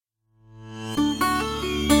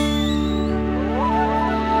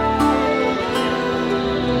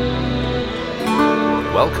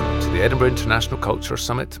the Edinburgh International Culture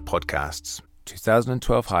Summit podcasts.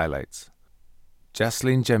 2012 highlights.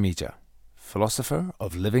 Jasleen Jamija, philosopher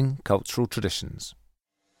of living cultural traditions.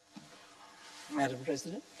 Madam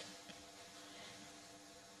President,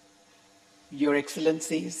 Your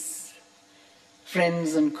Excellencies,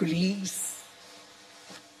 friends and colleagues,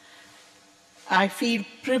 I feel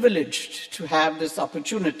privileged to have this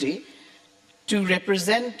opportunity to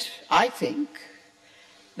represent, I think,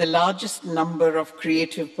 the largest number of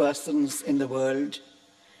creative persons in the world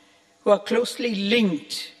who are closely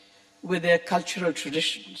linked with their cultural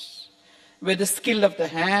traditions, where the skill of the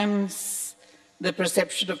hands, the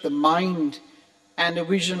perception of the mind, and a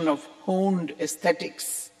vision of honed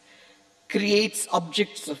aesthetics creates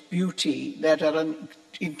objects of beauty that are an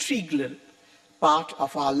integral part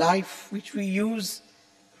of our life, which we use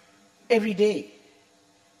every day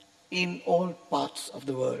in all parts of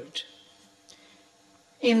the world.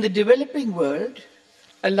 In the developing world,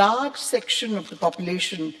 a large section of the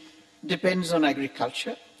population depends on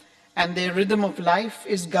agriculture, and their rhythm of life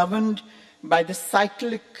is governed by the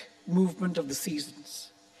cyclic movement of the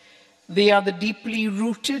seasons. They are the deeply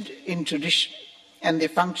rooted in tradition, and they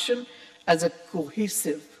function as a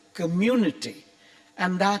cohesive community.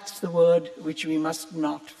 And that's the word which we must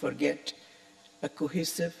not forget, a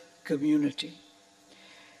cohesive community.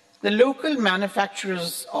 The local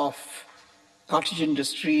manufacturers of cottage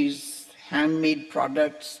industries, handmade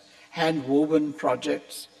products, hand-woven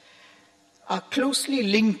projects are closely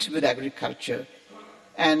linked with agriculture,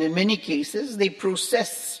 and in many cases they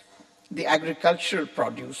process the agricultural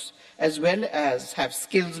produce as well as have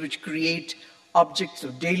skills which create objects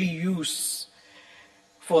of daily use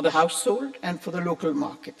for the household and for the local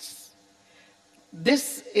markets.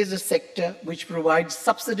 This is a sector which provides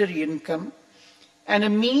subsidiary income and a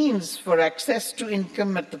means for access to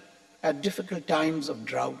income at difficult times of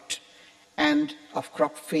drought and of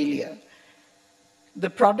crop failure. The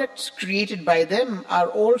products created by them are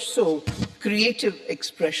also creative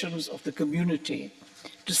expressions of the community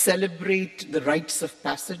to celebrate the rites of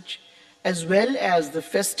passage, as well as the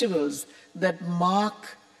festivals that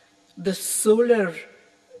mark the solar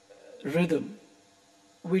rhythm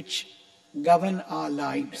which govern our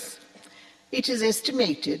lives. It is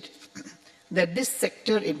estimated that this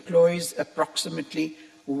sector employs approximately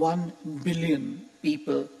 1 billion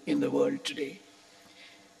people in the world today.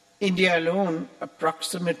 India alone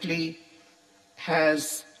approximately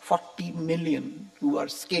has 40 million who are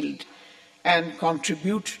skilled and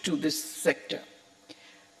contribute to this sector.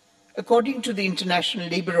 According to the International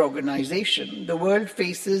Labour Organization, the world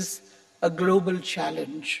faces a global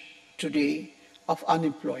challenge today of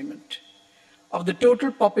unemployment. Of the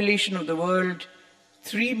total population of the world,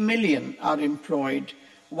 3 million are employed,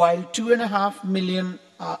 while 2.5 million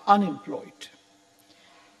are unemployed.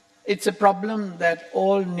 It's a problem that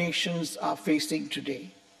all nations are facing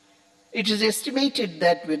today. It is estimated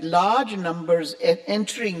that with large numbers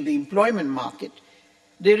entering the employment market,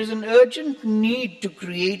 there is an urgent need to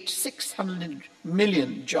create 600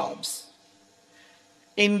 million jobs.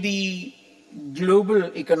 In the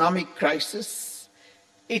global economic crisis,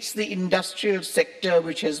 it's the industrial sector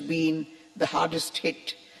which has been the hardest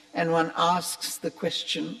hit, and one asks the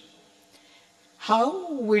question,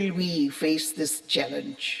 how will we face this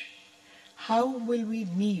challenge? How will we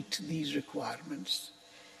meet these requirements?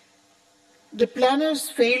 The planners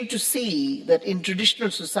failed to see that in traditional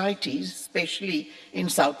societies, especially in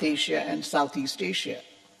South Asia and Southeast Asia,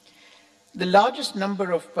 the largest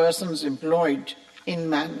number of persons employed in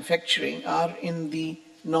manufacturing are in the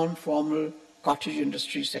non-formal cottage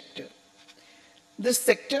industry sector. This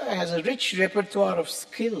sector has a rich repertoire of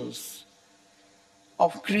skills,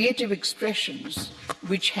 of creative expressions,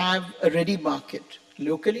 which have a ready market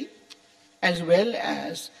locally as well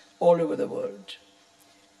as all over the world.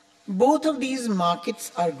 Both of these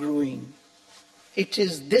markets are growing. It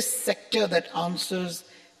is this sector that answers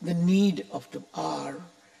the need of the hour,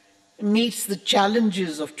 meets the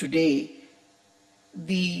challenges of today.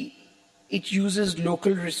 It uses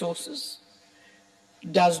local resources,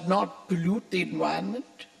 does not pollute the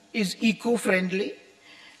environment, is eco-friendly,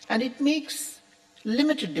 and it makes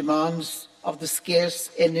limited demands of the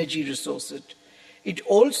scarce energy resources. It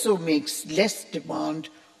also makes less demand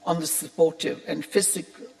on the supportive and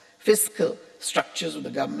fiscal structures of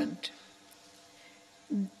the government.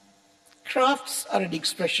 Crafts are an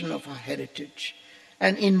expression of our heritage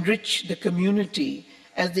and enrich the community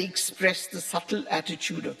as they express the subtle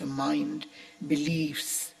attitude of the mind,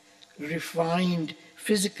 beliefs, refined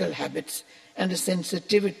physical habits, and a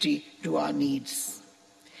sensitivity to our needs.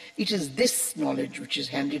 It is this knowledge which is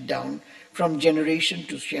handed down from generation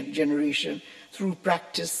to generation through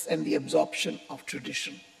practice and the absorption of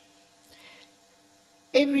tradition.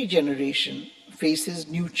 Every generation faces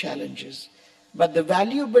new challenges, but the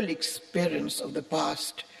valuable experience of the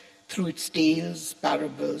past through its tales,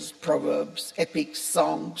 parables, proverbs, epics,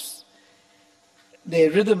 songs, their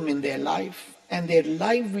rhythm in their life, and their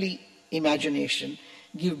lively imagination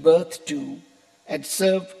give birth to and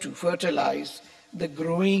serve to fertilize the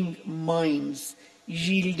growing minds,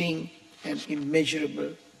 yielding an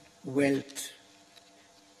immeasurable wealth.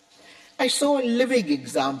 I saw a living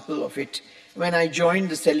example of it when I joined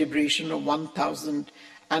the celebration of 1000th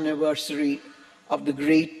anniversary of the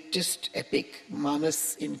greatest epic,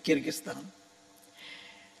 Manas, in Kyrgyzstan.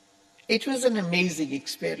 It was an amazing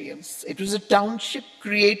experience. It was a township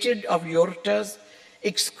created of yurtas,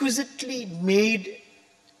 exquisitely made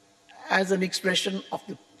as an expression of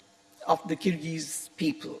the Kyrgyz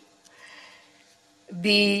people.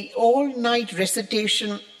 The all-night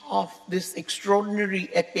recitation of this extraordinary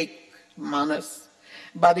epic, Manas,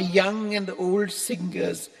 by the young and the old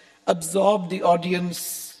singers absorbed the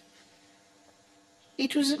audience.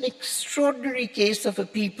 It was an extraordinary case of a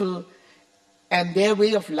people and their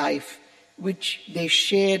way of life, which they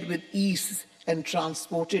shared with ease and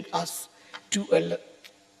transported us to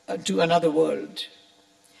another world.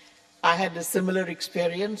 I had a similar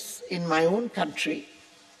experience in my own country,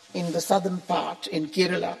 in the southern part, in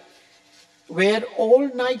Kerala, where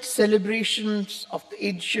all-night celebrations of the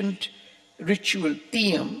ancient ritual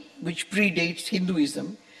Theyyam, which predates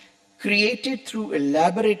Hinduism, created through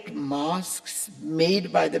elaborate masks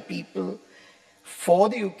made by the people for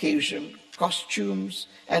the occasion, costumes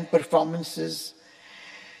and performances,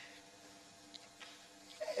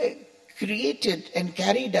 created and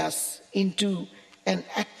carried us into an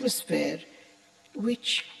atmosphere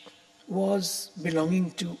which was belonging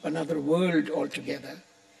to another world altogether.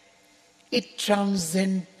 It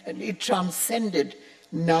transcended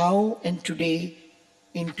now and today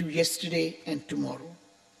into yesterday and tomorrow.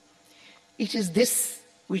 It is this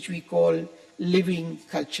which we call living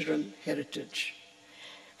cultural heritage,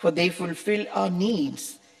 for they fulfill our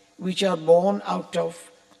needs, which are born out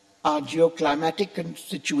of our geoclimatic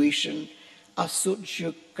situation, our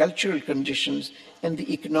socio-cultural conditions, and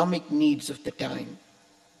the economic needs of the time.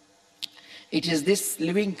 It is this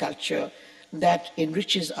living culture that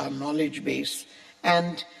enriches our knowledge base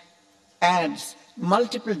and adds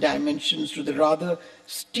multiple dimensions to the rather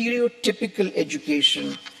stereotypical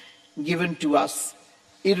education given to us,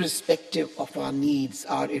 irrespective of our needs,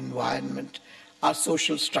 our environment, our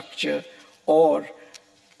social structure, or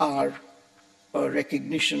our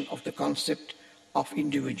recognition of the concept of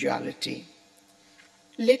individuality.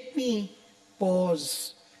 Let me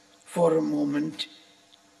pause for a moment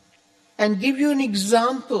and give you an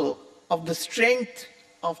example of the strength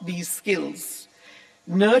of these skills,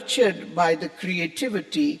 nurtured by the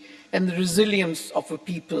creativity and the resilience of a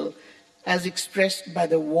people, as expressed by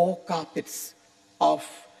the war carpets of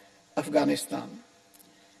Afghanistan.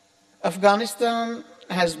 Afghanistan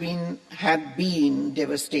had been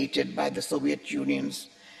devastated by the Soviet Union's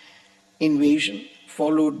invasion,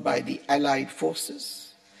 followed by the Allied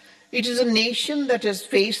forces. It is a nation that has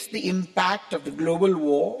faced the impact of the global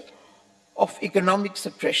war, of economic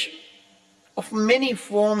suppression, of many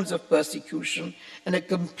forms of persecution, and a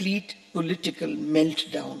complete political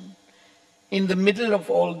meltdown. In the middle of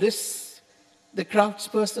all this, the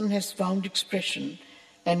craftsperson has found expression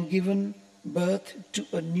and given birth to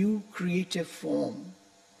a new creative form,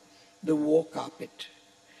 the war carpet,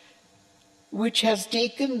 which has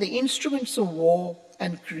taken the instruments of war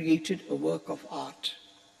and created a work of art.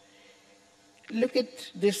 Look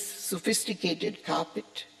at this sophisticated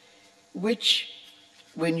carpet, which,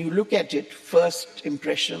 when you look at it, first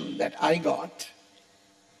impression that I got,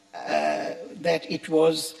 that it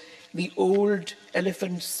was the old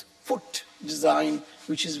elephant's foot design,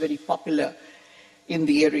 which is very popular in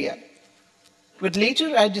the area. But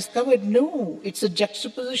later I discovered, no, it's a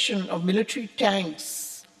juxtaposition of military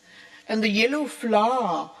tanks. And the yellow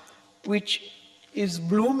flower which is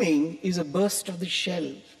blooming is a burst of the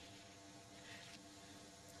shell.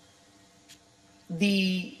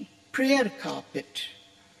 The prayer carpet,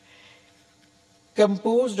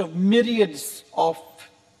 composed of myriads of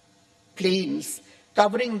planes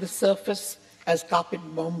covering the surface as carpet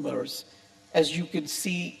bombers, as you can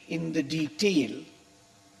see in the detail.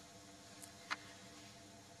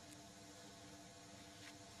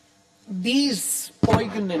 These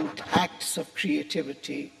poignant acts of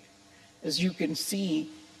creativity, as you can see,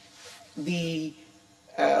 the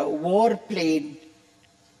warplane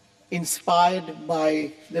inspired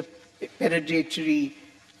by the predatory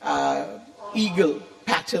eagle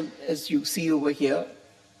pattern, as you see over here.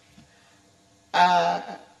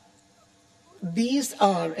 These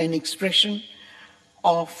are an expression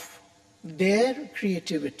of their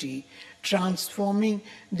creativity, transforming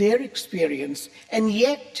their experience, and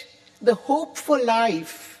yet the hope for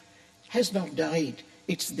life has not died.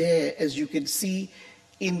 It's there, as you can see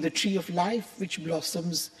in the tree of life, which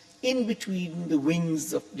blossoms in between the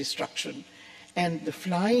wings of destruction, and the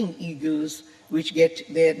flying eagles, which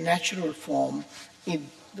get their natural form in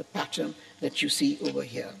the pattern that you see over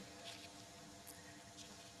here.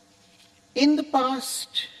 In the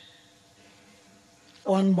past,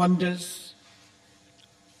 one wonders,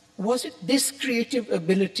 was it this creative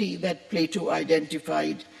ability that Plato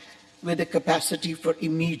identified with the capacity for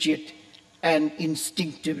immediate and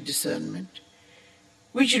instinctive discernment,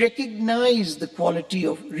 which recognized the quality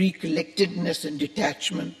of recollectedness and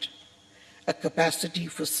detachment, a capacity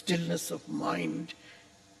for stillness of mind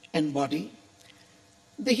and body?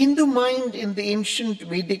 The Hindu mind in the ancient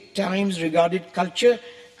Vedic times regarded culture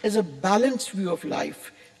as a balanced view of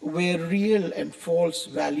life, where real and false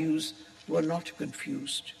values were not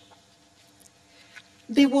confused.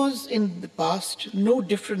 There was in the past no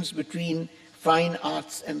difference between fine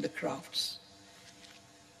arts and the crafts.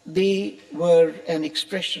 They were an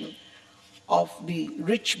expression of the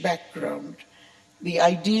rich background. The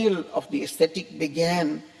ideal of the aesthetic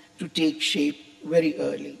began to take shape very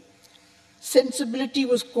early. Sensibility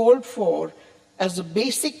was called for as a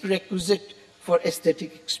basic requisite for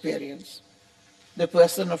aesthetic experience. The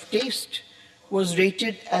person of taste was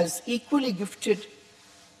rated as equally gifted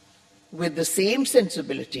with the same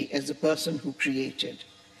sensibility as the person who created.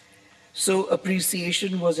 So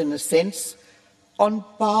appreciation was, in a sense, on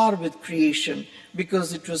par with creation,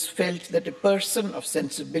 because it was felt that a person of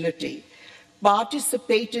sensibility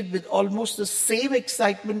participated with almost the same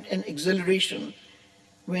excitement and exhilaration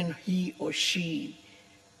when he or she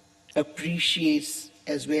appreciates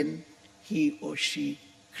as when he or she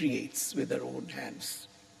creates with their own hands.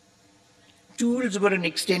 Tools were an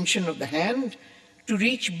extension of the hand to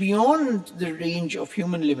reach beyond the range of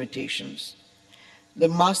human limitations. The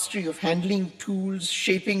mastery of handling tools,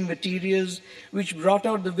 shaping materials, which brought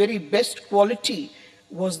out the very best quality,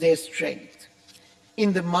 was their strength.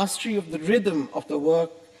 In the mastery of the rhythm of the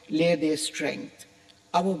work lay their strength.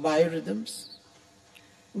 Our biorhythms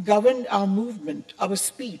governed our movement, our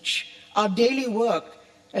speech, our daily work,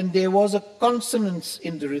 and there was a consonance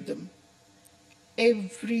in the rhythm.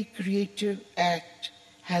 Every creative act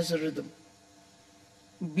has a rhythm,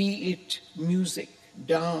 be it music,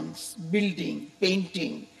 dance, building,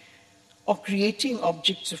 painting, or creating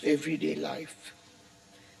objects of everyday life.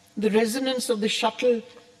 The resonance of the shuttle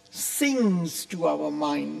sings to our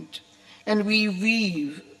mind, and we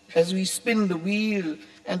weave as we spin the wheel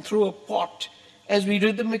and throw a pot, as we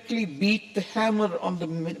rhythmically beat the hammer on the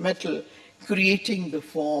metal, creating the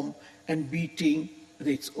form and beating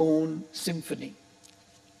its own symphony.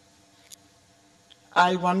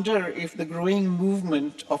 I wonder if the growing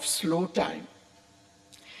movement of slow time,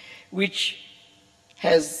 which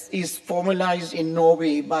is formalized in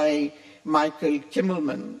Norway by Michael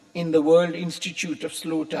Kimmelman in the World Institute of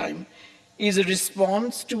Slow Time, is a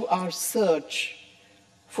response to our search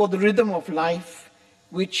for the rhythm of life,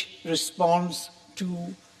 which responds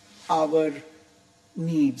to our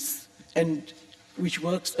needs and which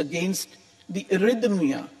works against the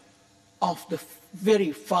arrhythmia of the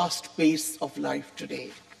very fast pace of life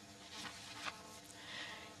today.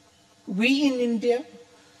 We in India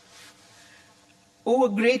owe a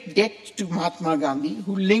great debt to Mahatma Gandhi,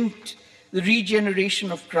 who linked the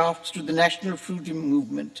regeneration of crafts to the national freedom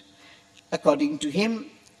movement. According to him,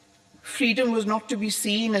 freedom was not to be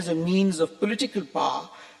seen as a means of political power,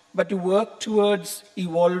 but to work towards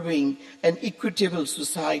evolving an equitable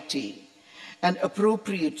society and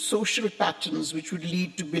appropriate social patterns which would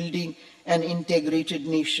lead to building an integrated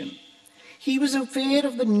nation. He was aware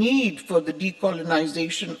of the need for the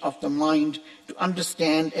decolonization of the mind to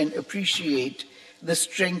understand and appreciate the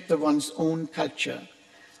strength of one's own culture,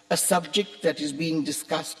 a subject that is being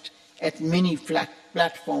discussed at many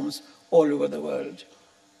platforms all over the world.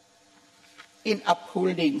 In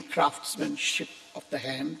upholding craftsmanship of the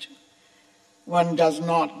hand, one does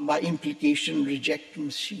not, by implication, reject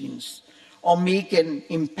machines or make an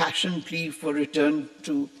impassioned plea for return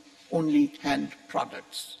to only hand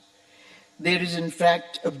products. There is, in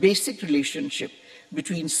fact, a basic relationship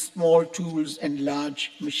between small tools and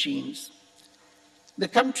large machines. The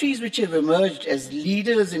countries which have emerged as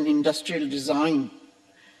leaders in industrial design,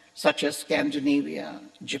 such as Scandinavia,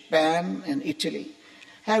 Japan, and Italy,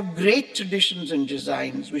 have great traditions in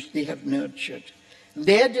designs which they have nurtured.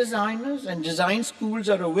 Their designers and design schools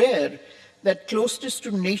are aware that closeness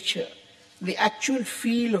to nature the actual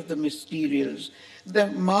feel of the materials, the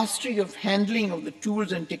mastery of handling of the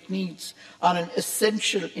tools and techniques are an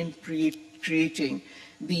essential in creating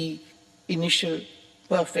the initial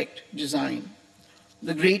perfect design.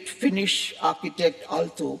 The great Finnish architect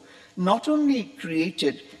Aalto not only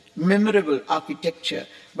created memorable architecture,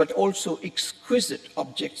 but also exquisite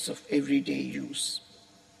objects of everyday use.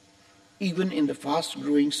 Even in the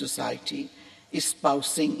fast-growing society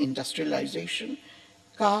espousing industrialization,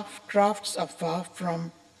 crafts are far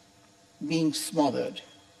from being smothered.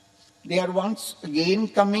 They are once again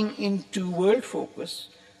coming into world focus,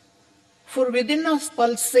 for within us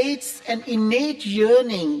pulsates an innate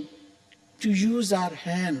yearning to use our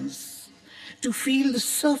hands, to feel the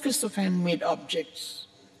surface of handmade objects.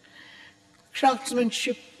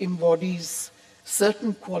 Craftsmanship embodies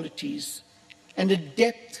certain qualities and a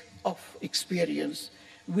depth of experience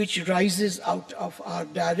which rises out of our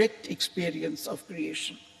direct experience of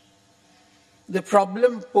creation. The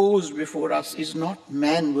problem posed before us is not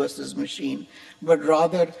man versus machine, but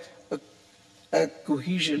rather a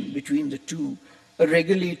cohesion between the two, a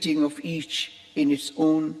regulating of each in its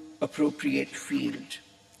own appropriate field.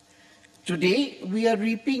 Today, we are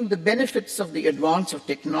reaping the benefits of the advance of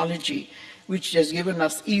technology, which has given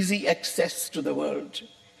us easy access to the world.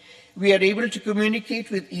 We are able to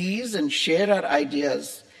communicate with ease and share our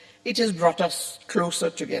ideas. It has brought us closer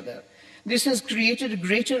together. This has created a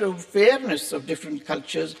greater awareness of different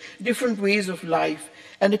cultures, different ways of life,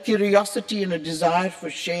 and a curiosity and a desire for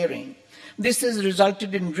sharing. This has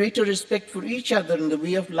resulted in greater respect for each other and the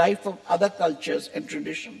way of life of other cultures and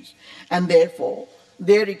traditions, and therefore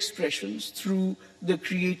their expressions through the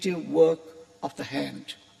creative work of the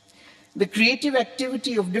hand. The creative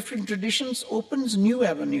activity of different traditions opens new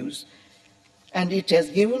avenues, and it has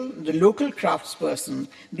given the local craftsperson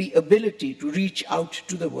the ability to reach out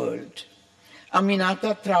to the world.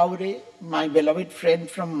 Aminata Traore, my beloved friend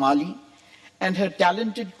from Mali, and her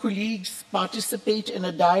talented colleagues participate in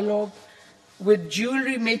a dialogue with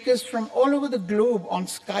jewelry makers from all over the globe on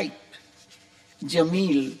Skype.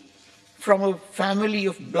 Jamil, from a family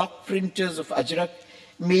of block printers of Ajrak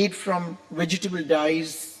made from vegetable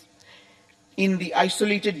dyes in the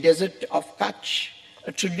isolated desert of Kutch,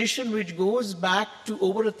 a tradition which goes back to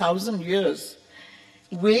over 1,000 years,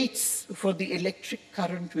 waits for the electric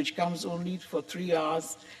current which comes only for 3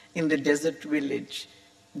 hours in the desert village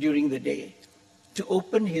during the day, to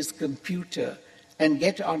open his computer and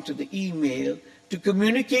get onto the email to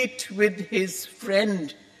communicate with his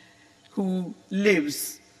friend who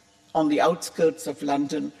lives on the outskirts of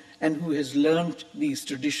London and who has learned these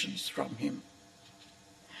traditions from him.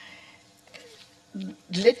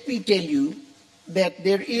 Let me tell you that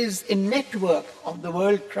there is a network of the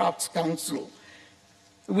World Crafts Council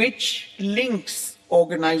which links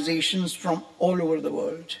organizations from all over the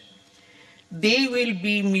world. They will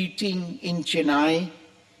be meeting in Chennai,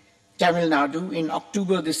 Tamil Nadu, in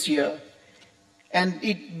October this year, and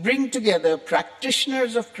it brings together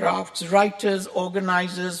practitioners of crafts, writers,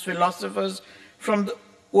 organizers, philosophers from the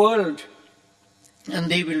world,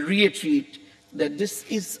 and they will reiterate that this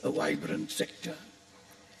is a vibrant sector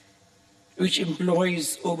which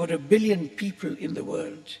employs over 1 billion people in the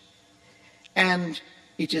world. And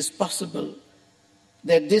it is possible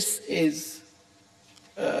that this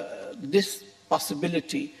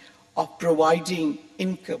possibility of providing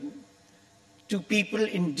income to people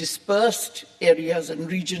in dispersed areas and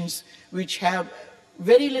regions which have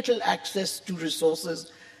very little access to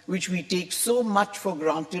resources which we take so much for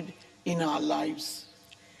granted in our lives.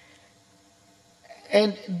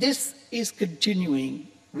 And this is continuing,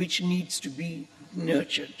 which needs to be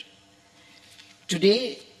nurtured.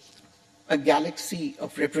 Today, a galaxy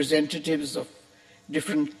of representatives of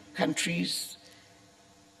different countries,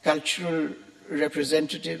 cultural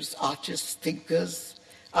representatives, artists, thinkers,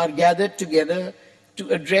 are gathered together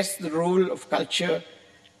to address the role of culture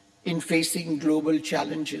in facing global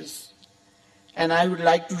challenges. And I would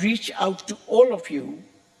like to reach out to all of you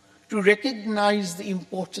to recognize the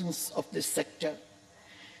importance of this sector,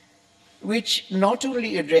 which not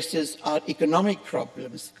only addresses our economic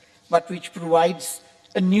problems, but which provides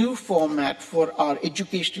a new format for our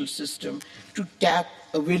educational system to tap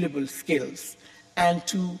available skills and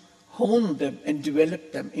to hone them and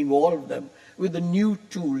develop them, evolve them with the new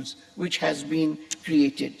tools which has been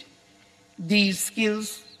created. These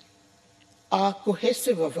skills are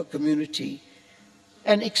cohesive of a community,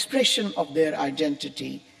 an expression of their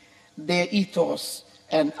identity, their ethos,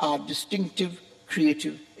 and our distinctive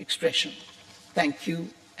creative expression. Thank you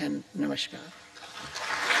and namaskar.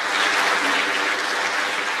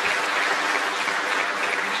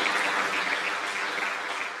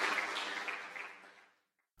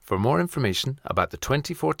 For more information about the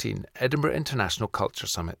 2014 Edinburgh International Culture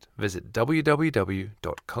Summit, visit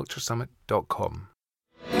www.culturesummit.com.